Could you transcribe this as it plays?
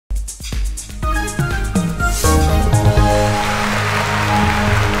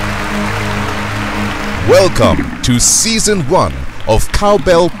Welcome to Season 1 of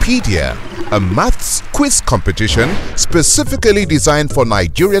Cowbellpedia, a maths quiz competition specifically designed for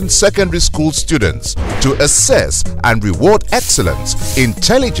Nigerian secondary school students to assess and reward excellence,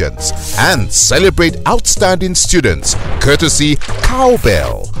 intelligence, and celebrate outstanding students, courtesy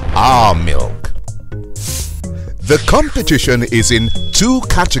Cowbell, our milk. The competition is in two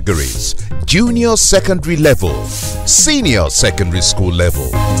categories: junior secondary level, senior secondary school level.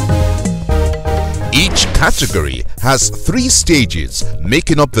 Each category has 3 stages,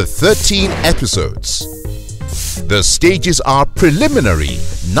 making up the 13 episodes. The stages are preliminary,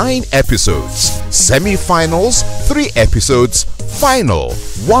 9 episodes, semi-finals, 3 episodes, final,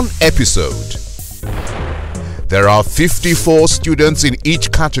 1 episode. There are 54 students in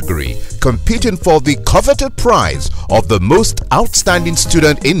each category competing for the coveted prize of the most outstanding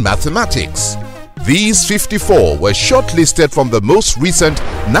student in mathematics. These 54 were shortlisted from the most recent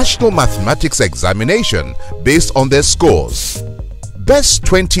National Mathematics Examination based on their scores. Best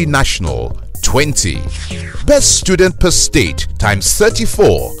 20 National, 20. Best Student per State times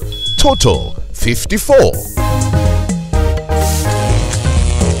 34, total 54.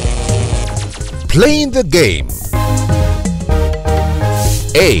 Playing the game.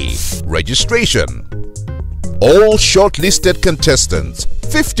 A. Registration. All shortlisted contestants,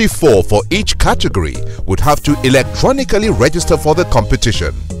 54 for each category, would have to electronically register for the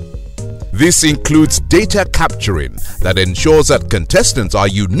competition. This includes data capturing that ensures that contestants are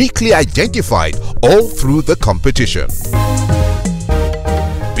uniquely identified all through the competition.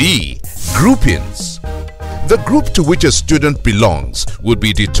 B. Groupings. The group to which a student belongs would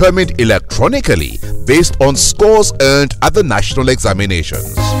be determined electronically based on scores earned at the national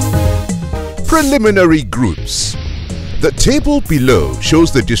examinations. Preliminary groups. The table below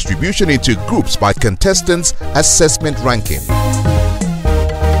shows the distribution into groups by contestants' assessment ranking.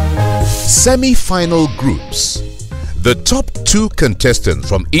 Semi-final groups. The top 2 contestants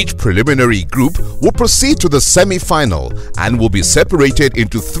from each preliminary group will proceed to the semi-final and will be separated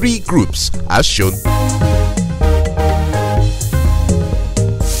into 3 groups as shown.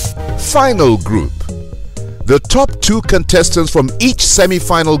 Final group. The top 2 contestants from each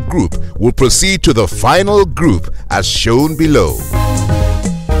semi-final group will proceed to the final group as shown below.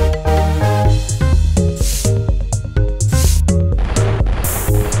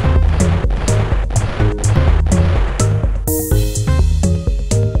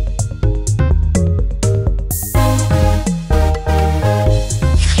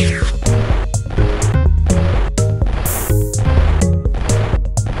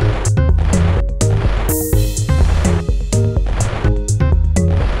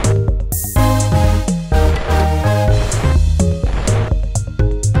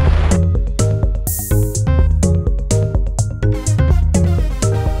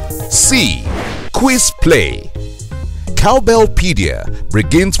 C. Quiz play. Cowbellpedia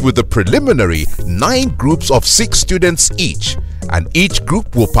begins with the preliminary 9 groups of 6 students each, and each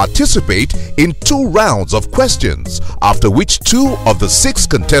group will participate in 2 rounds of questions, after which 2 of the 6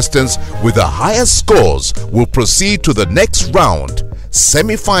 contestants with the highest scores will proceed to the next round,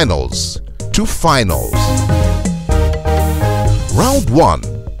 semi-finals to finals. Round 1.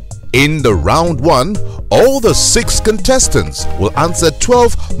 In the round 1, all the 6 contestants will answer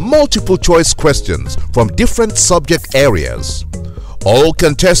 12 multiple choice questions from different subject areas. All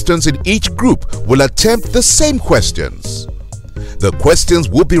contestants in each group will attempt the same questions. The questions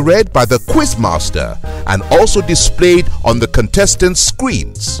will be read by the quizmaster and also displayed on the contestants'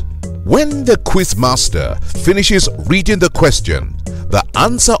 screens. When the quizmaster finishes reading the question, the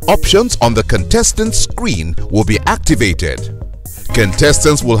answer options on the contestant's screen will be activated.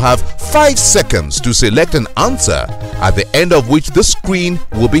 Contestants will have 5 seconds to select an answer, at the end of which the screen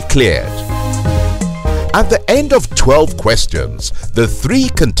will be cleared. At the end of 12 questions, the 3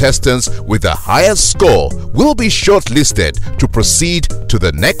 contestants with the highest score will be shortlisted to proceed to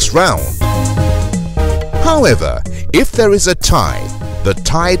the next round. However, if there is a tie, the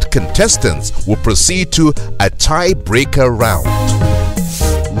tied contestants will proceed to a tiebreaker round.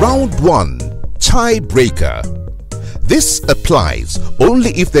 Round 1. Tiebreaker. This applies only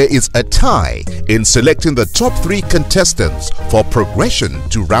if there is a tie in selecting the top 3 contestants for progression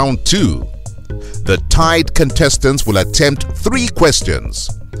to round 2. The tied contestants will attempt 3 questions.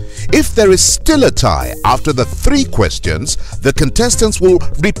 If there is still a tie after the 3 questions, the contestants will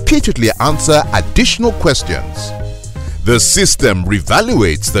repeatedly answer additional questions. The system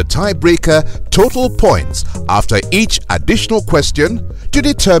reevaluates the tiebreaker total points after each additional question to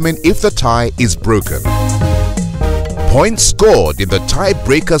determine if the tie is broken. Points scored in the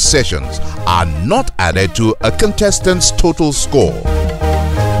tiebreaker sessions are not added to a contestant's total score.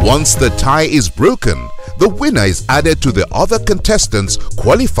 Once the tie is broken, the winner is added to the other contestants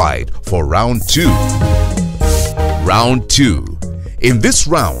qualified for round 2. Round 2. In this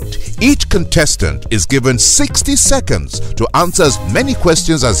round, each contestant is given 60 seconds to answer as many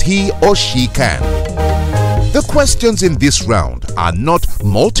questions as he or she can. The questions in this round are not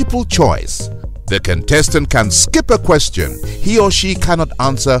multiple choice. The contestant can skip a question he or she cannot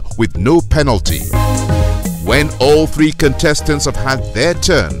answer with no penalty. When all 3 contestants have had their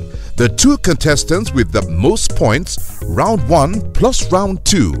turn, the 2 contestants with the most points, round 1 plus round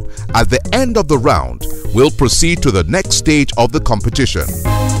 2, at the end of the round will proceed to the next stage of the competition.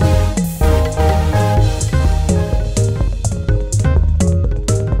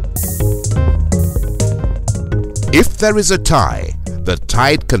 If there is a tie, the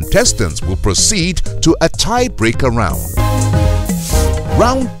tied contestants will proceed to a tiebreaker round.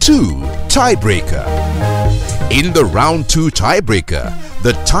 Round 2 Tiebreaker. In the round 2 tiebreaker,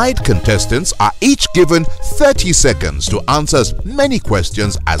 the tied contestants are each given 30 seconds to answer as many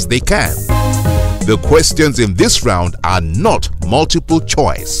questions as they can. The questions in this round are not multiple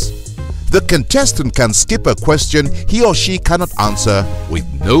choice. The contestant can skip a question he or she cannot answer with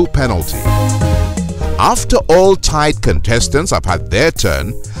no penalty. After all tied contestants have had their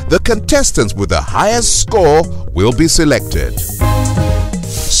turn, the contestants with the highest score will be selected.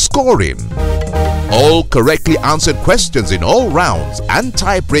 Scoring. All correctly answered questions in all rounds and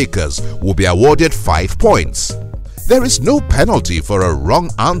tiebreakers will be awarded 5 points. There is no penalty for a wrong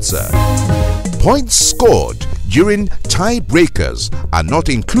answer. Points scored during tiebreakers are not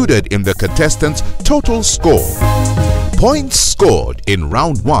included in the contestant's total score. Points scored in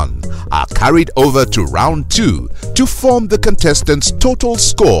round 1 are carried over to round 2 to form the contestant's total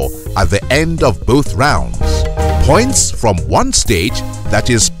score at the end of both rounds. Points from one stage, that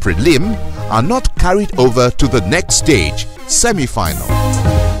is prelim, are not carried over to the next stage, semi-final.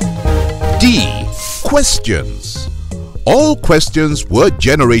 D. Questions. All questions were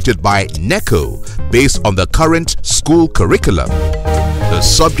generated by NECO based on the current school curriculum. The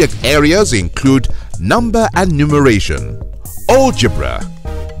subject areas include number and numeration, algebra,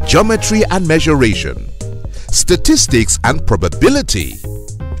 geometry and measuration, statistics and probability,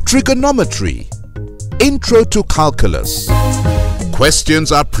 trigonometry, intro to calculus.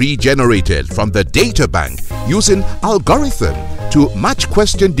 Questions are pre-generated from the data bank using algorithm to match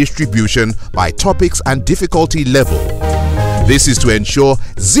question distribution by topics and difficulty level. This is to ensure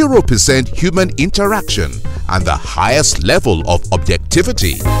 0% human interaction and the highest level of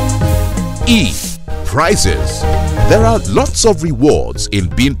objectivity. E. Prizes. There are lots of rewards in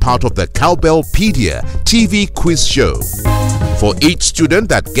being part of the Cowbellpedia TV quiz show. For each student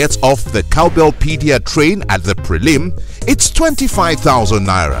that gets off the Cowbellpedia train at the prelim, it's 25,000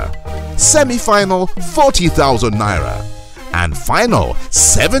 naira, semi-final 40,000 naira, and final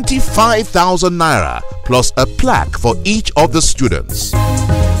 75,000 naira plus a plaque for each of the students.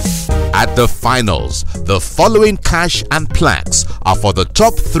 At the finals, the following cash and plaques are for the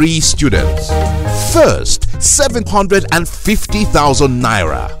top 3 students. First, 750,000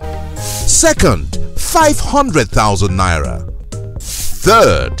 naira. Second, 500,000 naira.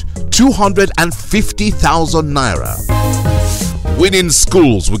 Third, 250,000 naira. Winning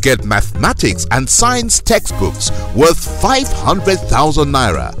schools will get mathematics and science textbooks worth 500,000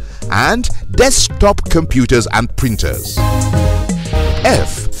 naira and desktop computers and printers.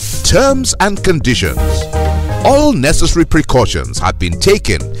 F. Terms and conditions. All necessary precautions have been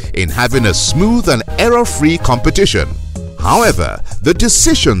taken in having a smooth and error-free competition. However, the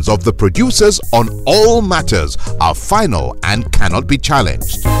decisions of the producers on all matters are final and cannot be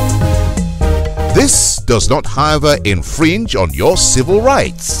challenged. This does not, however, infringe on your civil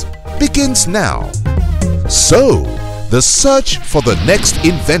rights. Begins now. So, the search for the next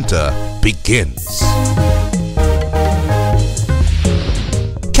inventor begins.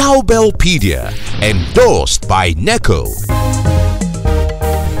 Cowbellpedia, endorsed by NECO,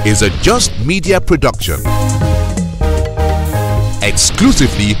 is a Just Media production.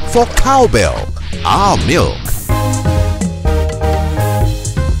 Exclusively for Cowbell, our milk.